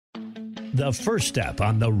The first step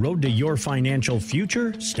on the road to your financial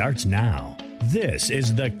future starts now. This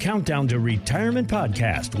is the Countdown to Retirement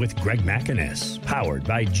podcast with Greg McInnes, powered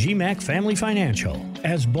by GMAC Family Financial.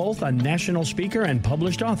 As both a national speaker and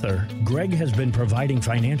published author, Greg has been providing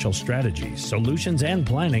financial strategies, solutions, and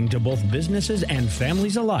planning to both businesses and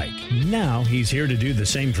families alike. Now he's here to do the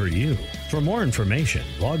same for you. For more information,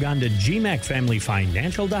 log on to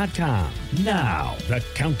gmacfamilyfinancial.com. Now, the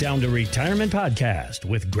Countdown to Retirement podcast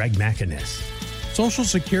with Greg McInnes. Social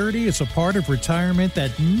Security is a part of retirement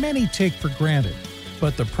that many take for granted.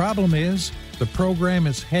 But the problem is, the program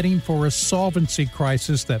is heading for a solvency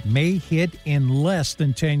crisis that may hit in less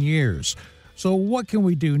than 10 years. So what can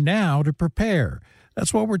we do now to prepare?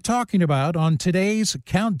 That's what we're talking about on today's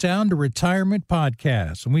Countdown to Retirement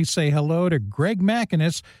podcast. And we say hello to Greg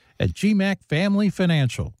McInnes at GMAC Family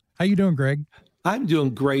Financial. How you doing, Greg? I'm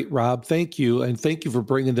doing great, Rob. Thank you. And thank you for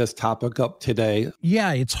bringing this topic up today.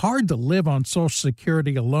 Yeah, it's hard to live on Social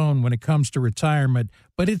Security alone when it comes to retirement,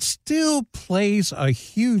 but it still plays a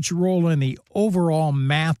huge role in the overall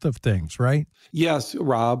math of things, right? Yes,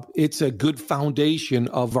 Rob, it's a good foundation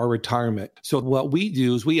of our retirement. So what we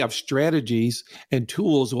do is we have strategies and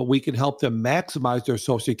tools where we can help them maximize their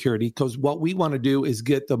Social Security, because what we want to do is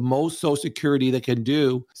get the most Social Security they can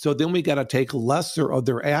do. So then we got to take lesser of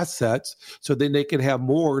their assets so then they can have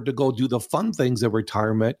more to go do the fun things in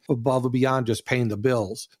retirement above and beyond just paying the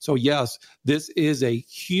bills. So yes, this is a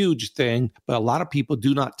huge thing, but a lot of people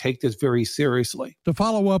do not take this very seriously. To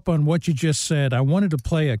follow up on what you just said, I wanted to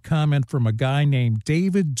play a comment from a guy named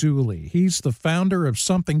David Dooley. He's the founder of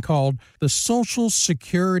something called the Social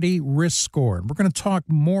Security Risk Score. And we're going to talk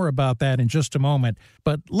more about that in just a moment,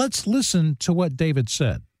 but let's listen to what David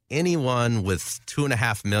said. Anyone with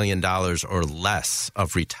 $2.5 million or less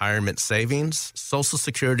of retirement savings, Social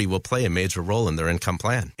Security will play a major role in their income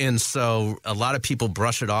plan. And so a lot of people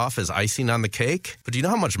brush it off as icing on the cake. But do you know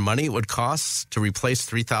how much money it would cost to replace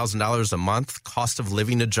 $3,000 a month, cost of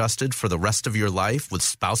living adjusted for the rest of your life with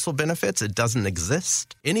spousal benefits? It doesn't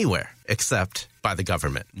exist anywhere except by the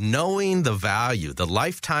government. Knowing the value, the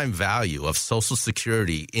lifetime value of Social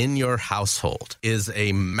Security in your household is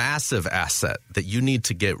a massive asset that you need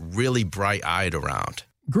to get really bright-eyed around.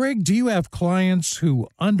 Greg, do you have clients who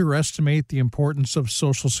underestimate the importance of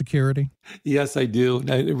Social Security? Yes, I do.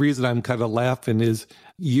 The reason I'm kind of laughing is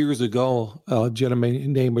years ago, a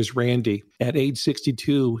gentleman named was Randy. At age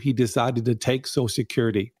 62, he decided to take Social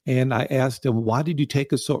Security. And I asked him, why did you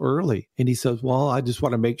take it so early? And he says, well, I just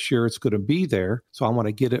want to make sure it's going to be there. So I want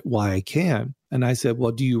to get it while I can. And I said,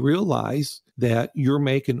 well, do you realize that you're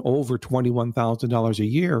making over $21,000 a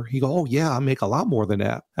year? He goes, oh, yeah, I make a lot more than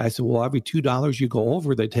that. I said, well, every $2 you go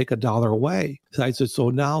over, they take $1 away. So I said, so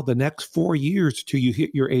now the next 4 years till you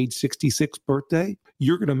hit your age 66 birthday,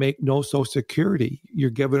 you're going to make no Social Security. You're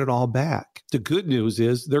giving it all back. The good news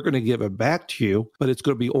is they're going to give it back to you, but it's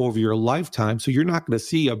going to be over your lifetime. So you're not going to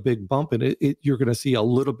see a big bump in it. You're going to see a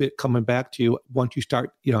little bit coming back to you once you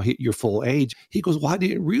start, hit your full age. He goes, well, I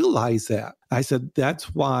didn't realize that. I said,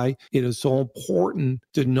 that's why it is so important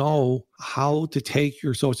to know how to take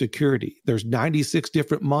your Social Security. There's 96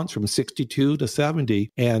 different months from 62 to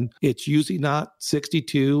 70, and it's usually not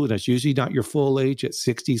 62, and it's usually not your full age at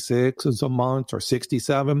 66 and some months or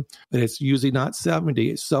 67, but it's usually not 70.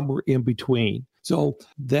 It's somewhere in between. So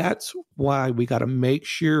that's why we got to make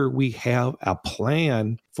sure we have a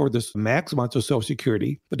plan for this maximum of Social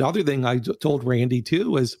Security. But the other thing I told Randy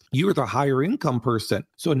too is you're the higher income person.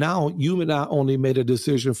 So now you not only made a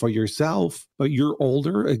decision for yourself, but you're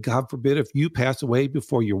older. And God forbid, if you pass away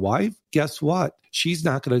before your wife, guess what? She's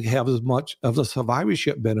not going to have as much of the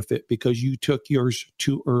survivorship benefit because you took yours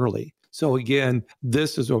too early. So again,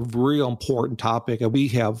 this is a real important topic, and we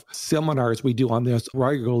have seminars we do on this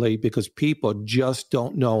regularly because people just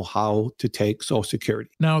don't know how to take Social Security.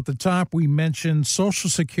 Now, at the top, we mentioned Social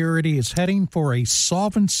Security is heading for a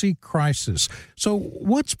solvency crisis. So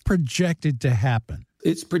what's projected to happen?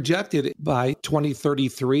 It's projected by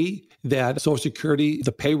 2033 that Social Security,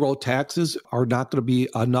 the payroll taxes are not going to be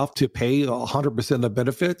enough to pay 100% of the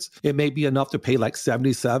benefits. It may be enough to pay like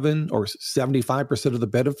 77 or 75% of the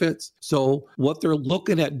benefits. So what they're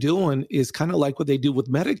looking at doing is kind of like what they do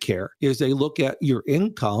with Medicare, is they look at your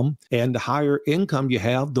income, and the higher income you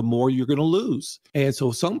have, the more you're going to lose. And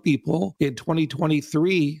so some people in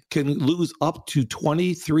 2023 can lose up to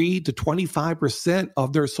 23 to 25%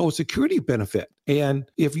 of their Social Security benefit. And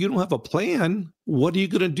if you don't have a plan, what are you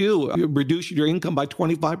going to do? You reduce your income by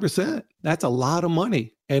 25%. That's a lot of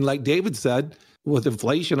money. And like David said, with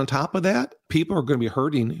inflation on top of that, people are going to be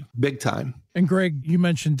hurting big time. And Greg, you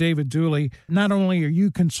mentioned David Dooley. Not only are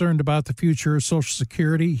you concerned about the future of Social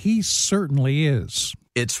Security, he certainly is.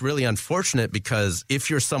 it's really unfortunate because if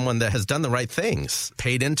you're someone that has done the right things,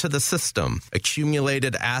 paid into the system,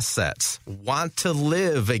 accumulated assets, want to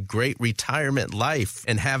live a great retirement life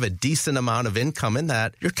and have a decent amount of income in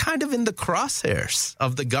that, you're kind of in the crosshairs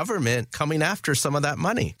of the government coming after some of that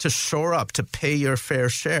money to shore up, to pay your fair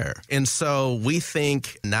share. And so we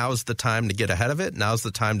think now's the time to get ahead of it. Now's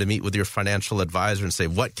the time to meet with your financial advisor and say,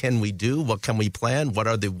 what can we do? What can we plan? What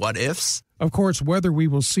are the what ifs? Of course, whether we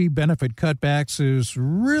will see benefit cutbacks is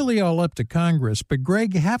really all up to Congress. But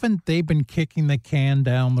Greg, haven't they been kicking the can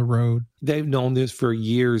down the road? They've known this for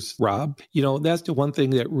years, Rob. You know, that's the one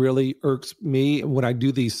thing that really irks me. When I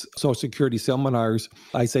do these Social Security seminars,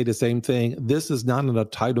 I say the same thing. This is not an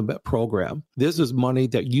entitlement program. This is money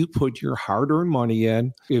that you put your hard-earned money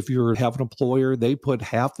in. If you have an employer, they put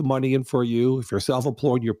half the money in for you. If you're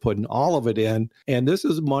self-employed, you're putting all of it in. And this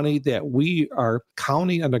is money that we are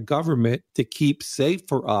counting on the government to keep safe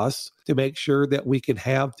for us, to make sure that we can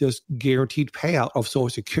have this guaranteed payout of Social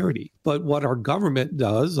Security. But what our government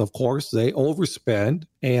does, of course, they overspend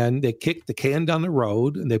and they kick the can down the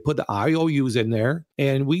road and they put the IOUs in there.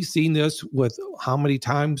 And we've seen this with how many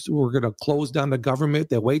times we're going to close down the government.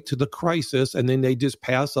 They wait to the crisis and then they just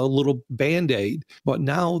pass a little Band-Aid. But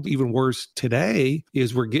now, even worse today,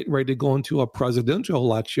 is we're getting ready to go into a presidential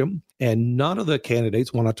election and none of the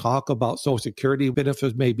candidates want to talk about Social Security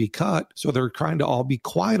benefits may be cut. So they're trying to all be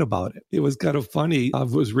quiet about it. It was kind of funny. I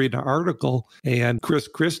was reading an article and Chris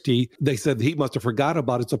Christie, they said he must have forgot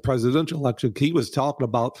about it's a presidential election. He was talking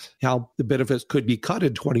about how the benefits could be cut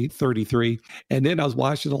in 2033. And then I was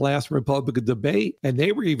watching the last Republican debate and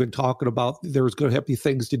they were even talking about there was going to have to be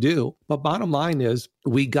things to do. But bottom line is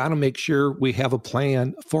we got to make sure we have a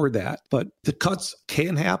plan for that. But the cuts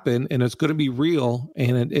can happen and it's going to be real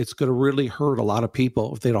and it's going to really hurt a lot of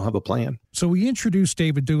people if they don't have a plan. So we introduced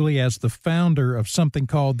David Dooley as the founder of something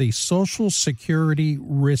called the Social Security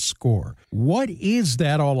Risk Score. What is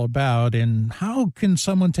that all about and how can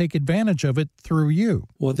someone take advantage of it through you?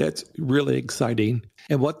 Well, that's really exciting.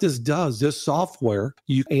 And what this does, this software,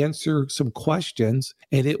 you answer some questions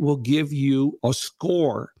and it will give you a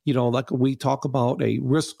score. You know, like we talk about a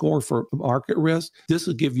risk score for market risk. This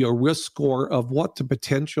will give you a risk score of what the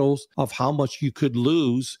potentials of how much you could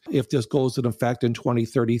lose if this goes into effect in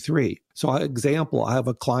 2033. So, example, I have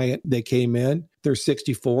a client, they came in, they're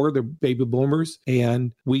 64, they're baby boomers,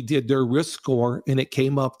 and we did their risk score and it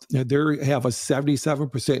came up, they have a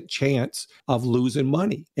 77% chance of losing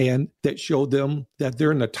money. And that showed them that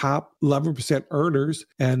they're in the top 11% earners.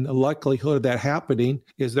 And the likelihood of that happening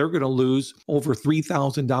is they're going to lose over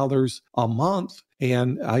 $3,000 a month.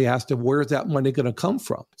 And I asked him, where's that money going to come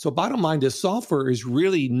from? So bottom line, this software is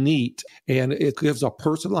really neat and it gives a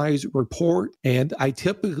personalized report. And I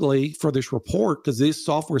typically, for this report, because this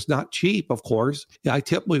software is not cheap, of course, I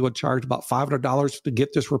typically would charge about $500 to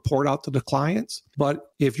get this report out to the clients.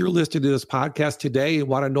 But if you're listening to this podcast today and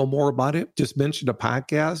want to know more about it, just mention the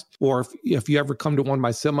podcast. Or if you ever come to one of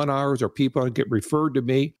my seminars or people get referred to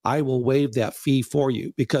me, I will waive that fee for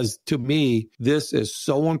you. Because to me, this is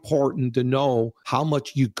so important to know how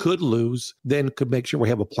much you could lose, then could make sure we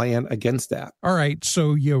have a plan against that. All right.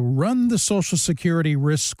 So you run the Social Security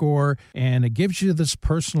risk score and it gives you this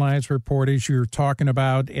personalized report as you're talking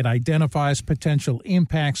about. It identifies potential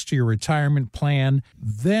impacts to your retirement plan.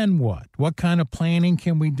 Then what? What kind of planning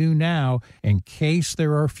can we do now in case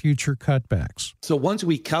there are future cutbacks? So once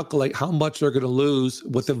we calculate how much they're going to lose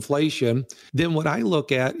with inflation, then what I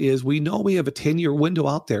look at is we know we have a 10-year window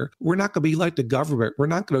out there. We're not going to be like the government. We're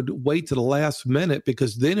not going to wait to the last minute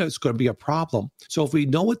because then it's going to be a problem. So if we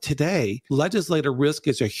know it today, legislative risk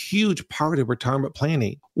is a huge part of retirement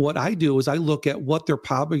planning. What I do is I look at what they're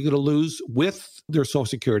probably going to lose with their Social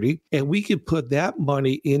Security, and we can put that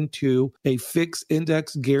money into a fixed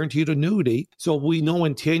index guaranteed annuity. So we know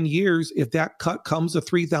in 10 years, if that cut comes to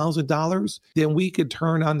 $3,000, then we could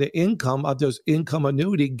turn on the income of this income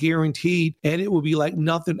annuity guaranteed, and it will be like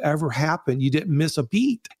nothing ever happened. You didn't miss a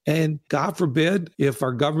beat. And God forbid, if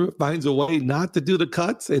our government finds a way not to do the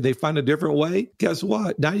cuts and they find a different way, guess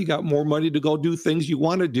what? Now you got more money to go do things you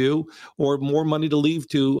want to do or more money to leave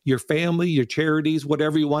to your family, your charities,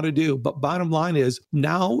 whatever you want to do. But bottom line is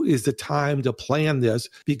now is the time to plan this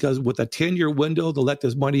because with a 10-year window to let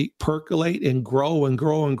this money percolate and grow and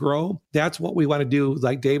grow and grow, that's what we want to do.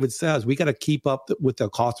 Like David says, we got to keep up with the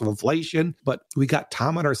cost of inflation, but we got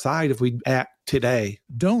time on our side if we act today.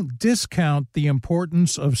 Don't discount the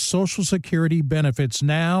importance of Social Security benefits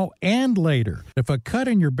now and later. If a cut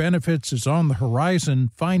in your benefits is on the horizon,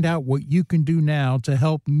 find out what you can do now to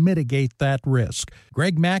help mitigate that risk.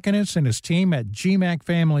 Greg Macinus and his team at GMAC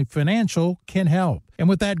Family Financial can help. And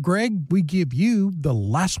with that, Greg, we give you the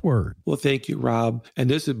last word. Well, thank you, Rob. And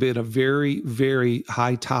this has been a very, very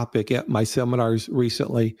high topic at my seminars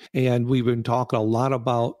recently. And we've been talking a lot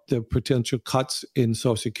about the potential cuts in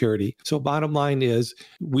Social Security. So bottom line is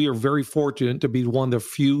we are very fortunate to be one of the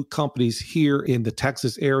few companies here in the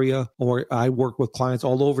Texas area, or I work with clients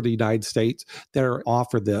all over the United States that are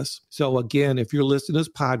offered this. So again, if you're listening to this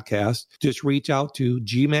podcast, just reach out to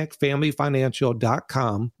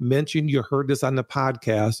gmacfamilyfinancial.com, mention you heard this on the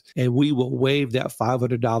podcast, and we will waive that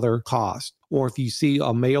 $500 cost. Or if you see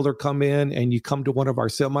a mailer come in and you come to one of our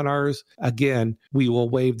seminars, again, we will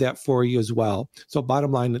waive that for you as well. So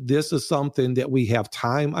bottom line, this is something that we have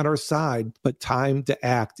time on our side, but time to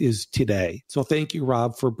act is today. So thank you,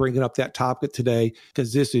 Rob, for bringing up that topic today,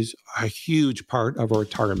 because this is a huge part of our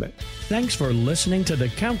retirement. Thanks for listening to the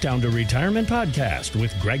Countdown to Retirement podcast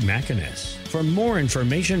with Greg Macinus. For more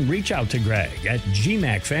information, reach out to Greg at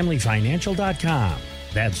gmacfamilyfinancial.com.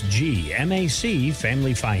 That's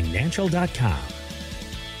GMACfamilyfinancial.com.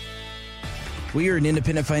 We are an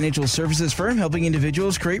independent financial services firm helping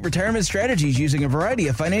individuals create retirement strategies using a variety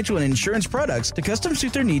of financial and insurance products to custom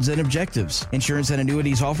suit their needs and objectives. Insurance and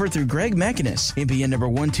annuities offered through Greg Macinus, NPN number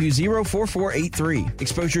 1204483.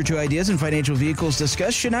 Exposure to ideas and financial vehicles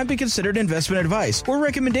discussed should not be considered investment advice or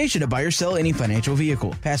recommendation to buy or sell any financial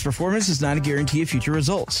vehicle. Past performance is not a guarantee of future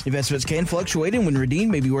results. Investments can fluctuate and when redeemed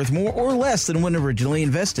may be worth more or less than when originally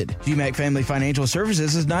invested. GMAC Family Financial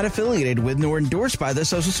Services is not affiliated with nor endorsed by the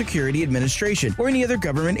Social Security Administration or any other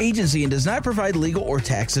government agency and does not provide legal or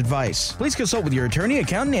tax advice. Please consult with your attorney,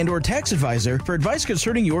 accountant, and or tax advisor for advice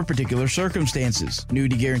concerning your particular circumstances.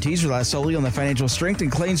 Annuity guarantees rely solely on the financial strength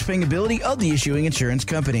and claims paying ability of the issuing insurance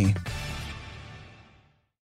company.